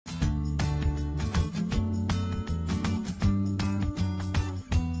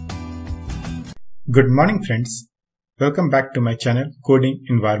Good morning friends, welcome back to my channel Coding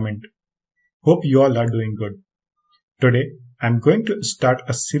Environment. Hope you all are doing good. Today I am going to start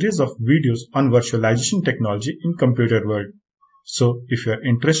a series of videos on virtualization technology in computer world. So if you are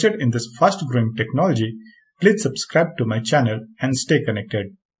interested in this fast growing technology, please subscribe to my channel and stay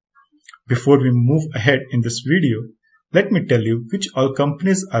connected. Before we move ahead in this video, let me tell you which all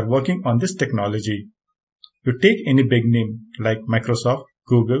companies are working on this technology. You take any big name like Microsoft,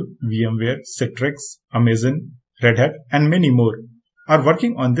 Google, VMware, Citrix, Amazon, Red Hat, and many more are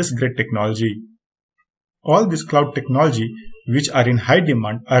working on this great technology. All this cloud technology which are in high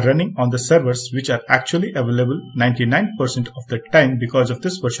demand are running on the servers which are actually available 99% of the time because of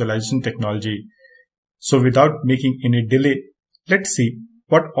this virtualization technology. So without making any delay, let's see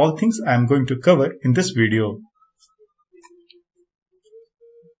what all things I am going to cover in this video.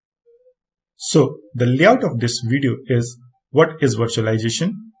 So the layout of this video is: what is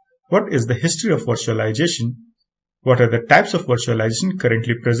virtualization? What is the history of virtualization? What are the types of virtualization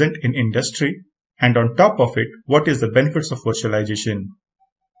currently present in industry? And on top of it, what is the benefits of virtualization?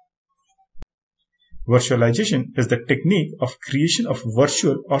 Virtualization is the technique of creation of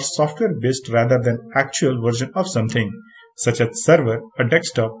virtual or software-based rather than actual version of something, such as server, a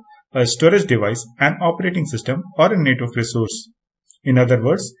desktop, a storage device, an operating system, or a network resource. In other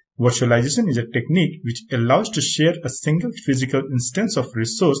words, virtualization is a technique which allows to share a single physical instance of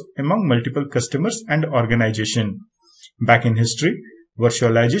resource among multiple customers and organizations. Back in history,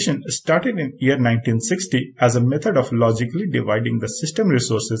 virtualization started in year 1960 as a method of logically dividing the system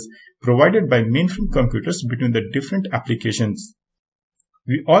resources provided by mainframe computers between the different applications.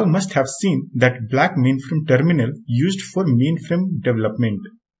 We all must have seen that black mainframe terminal used for mainframe development.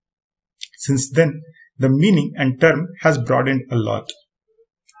 Since then, the meaning and term has broadened a lot.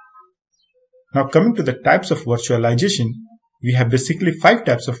 Now coming to the types of virtualization, we have basically 5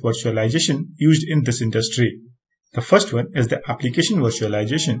 types of virtualization used in this industry. The first one is the application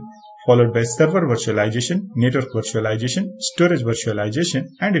virtualization, followed by server virtualization, network virtualization, storage virtualization,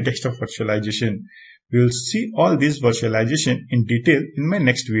 and desktop virtualization. We will see all these virtualization in detail in my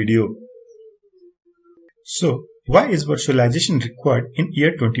next video. So, why is virtualization required in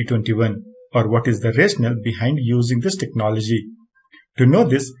year 2021? Or what is the rationale behind using this technology? To know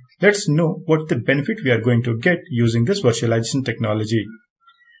this, let's know what the benefit we are going to get using this virtualization technology.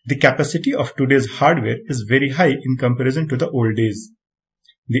 The capacity of today's hardware is very high in comparison to the old days.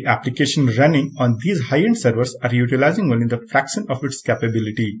 The application running on these high-end servers are utilizing only the fraction of its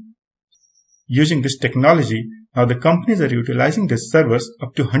capability. Using this technology, now the companies are utilizing these servers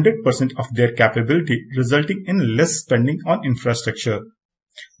up to 100% of their capability, resulting in less spending on infrastructure.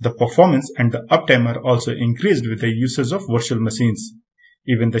 The performance and the uptime are also increased with the usage of virtual machines.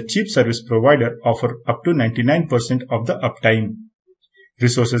 Even the cheap service provider offer up to 99% of the uptime.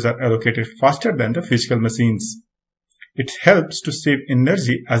 Resources are allocated faster than the physical machines. It helps to save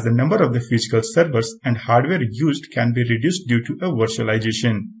energy as the number of the physical servers and hardware used can be reduced due to a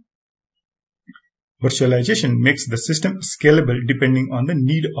virtualization. Virtualization makes the system scalable depending on the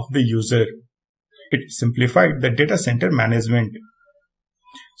need of the user. It simplified the data center management.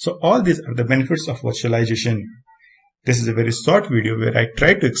 So all these are the benefits of virtualization. This is a very short video where I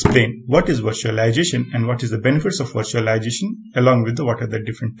try to explain what is virtualization and what is the benefits of virtualization along with what are the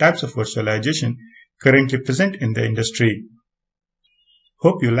different types of virtualization currently present in the industry.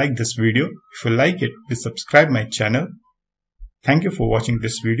 Hope you like this video. If you like it, please subscribe my channel. Thank you for watching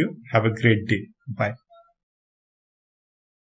this video. Have a great day. Bye.